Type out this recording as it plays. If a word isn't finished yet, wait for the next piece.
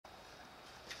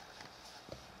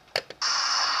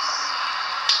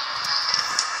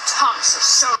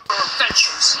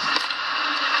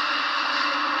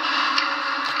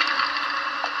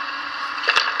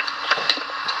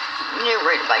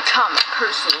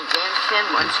Percy and James Fan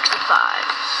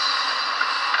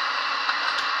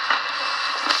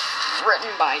 165. Written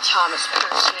by Thomas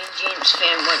Percy and James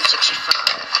Fan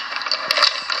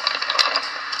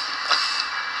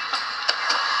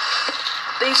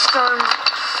 165. Based on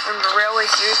the railway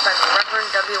series by the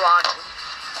Reverend W. Ogden.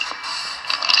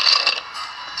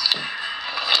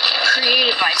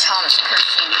 Created by Thomas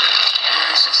Percy and James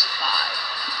Fan 165.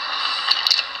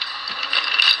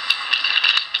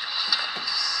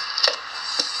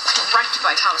 Directed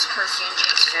by Thomas Percy and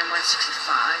James Fan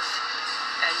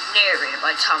 165. And narrated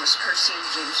by Thomas Percy and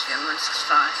James Fan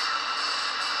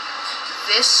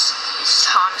 165. This is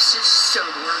Thomas's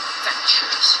Sodor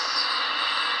Adventures.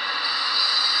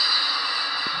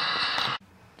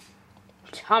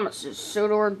 Thomas's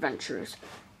Sodor Adventures,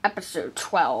 Episode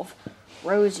 12,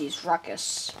 Rosie's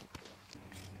Ruckus.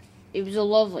 It was a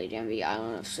lovely day on the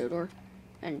island of Sodor,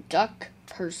 and Duck,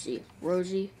 Percy,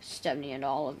 Rosie, Stepney, and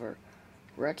Oliver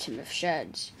were a team of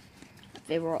sheds.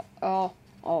 They were all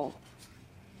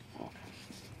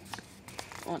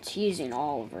teasing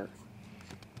Oliver.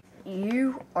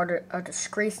 "You are a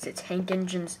disgrace to tank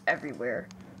engines everywhere,"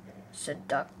 said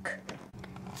Duck.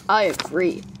 "I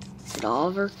agree," said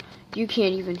Oliver. "You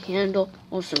can't even handle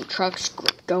some trucks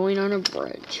going on a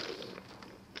bridge,"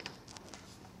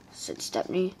 said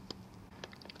Stepney.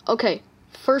 "Okay,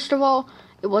 first of all,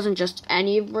 it wasn't just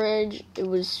any bridge, it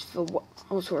was the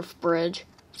Ellsworth Bridge,"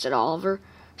 said Oliver.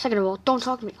 "Second of all, don't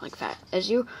talk to me like that, as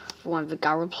you were one of the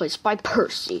guy replaced by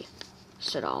Percy,"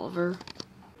 said Oliver.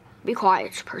 "Be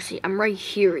quiet, Percy, I'm right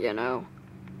here, you know."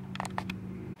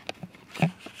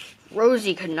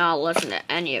 Rosie could not listen to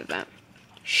any of them.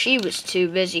 She was too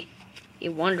busy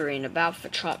wondering about the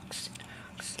trucks.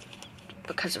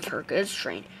 Because of her goods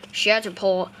train, she had to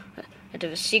pull into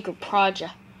the secret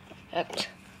project at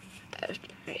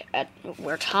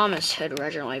where Thomas had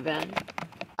originally been.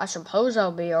 "I suppose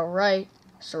I'll be alright,"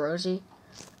 said Rosie.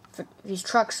 "These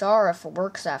trucks are if it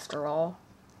works after all."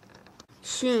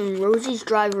 Soon Rosie's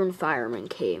driver and fireman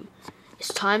came.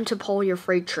 "It's time to pull your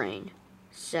freight train,"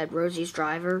 said Rosie's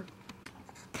driver.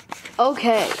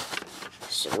 "Okay,"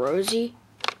 said Rosie.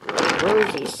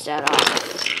 Rosie set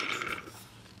off.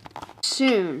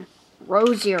 Soon,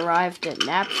 Rosie arrived at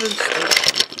Knapford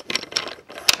Station.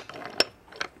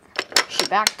 She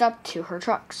backed up to her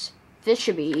trucks. "This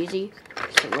should be easy,"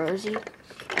 said Rosie,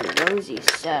 and Rosie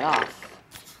set off.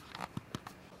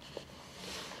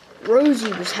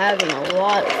 Rosie was having a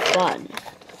lot of fun.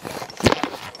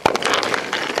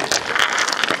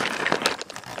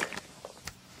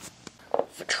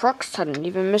 The trucks hadn't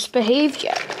even misbehaved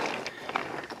yet.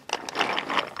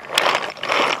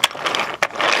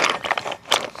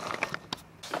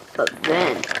 But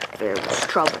then there was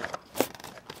trouble.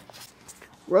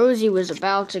 Rosie was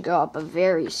about to go up a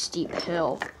very steep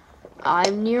hill.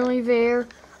 I'm nearly there,"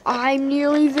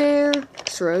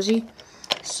 said Rosie.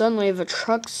 Suddenly the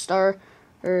truck started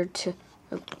to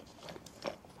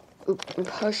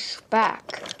push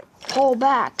back. Pull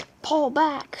back,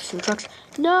 said the trucks.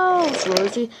 "No," said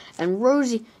Rosie, and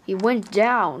Rosie went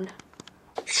down.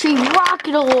 She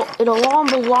rocketed it along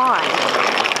the line.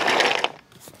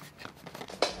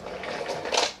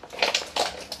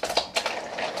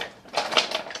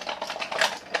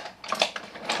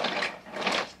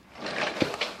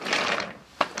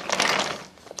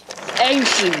 And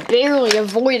she barely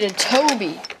avoided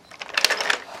Toby.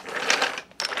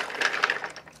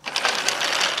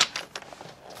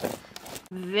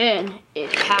 Then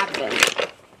it happened.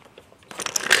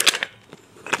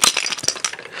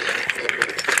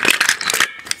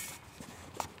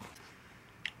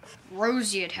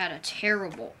 Rosie had a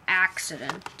terrible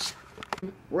accident.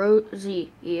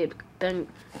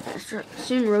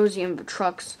 Soon Rosie and the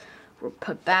trucks were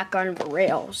put back on the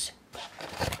rails.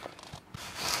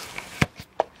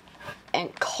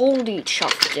 And Coldy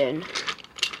chucked in.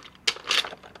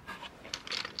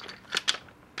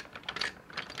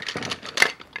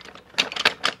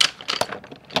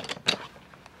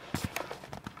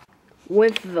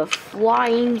 With the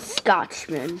Flying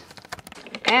Scotchman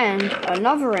and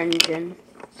another engine.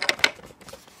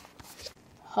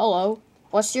 "Hello,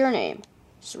 what's your name?"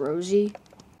 said Rosie.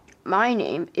 "My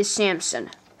name is Samson,"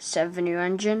 said the new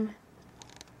engine.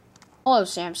 "Hello,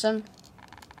 Samson,"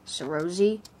 said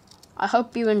Rosie. "I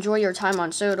hope you enjoy your time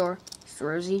on Sodor," said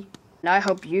Rosie. "And I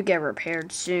hope you get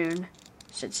repaired soon,"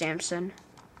 said Samson.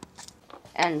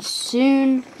 And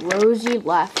soon Rosie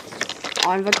left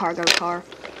on the cargo car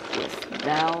with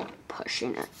Belle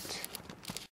pushing it.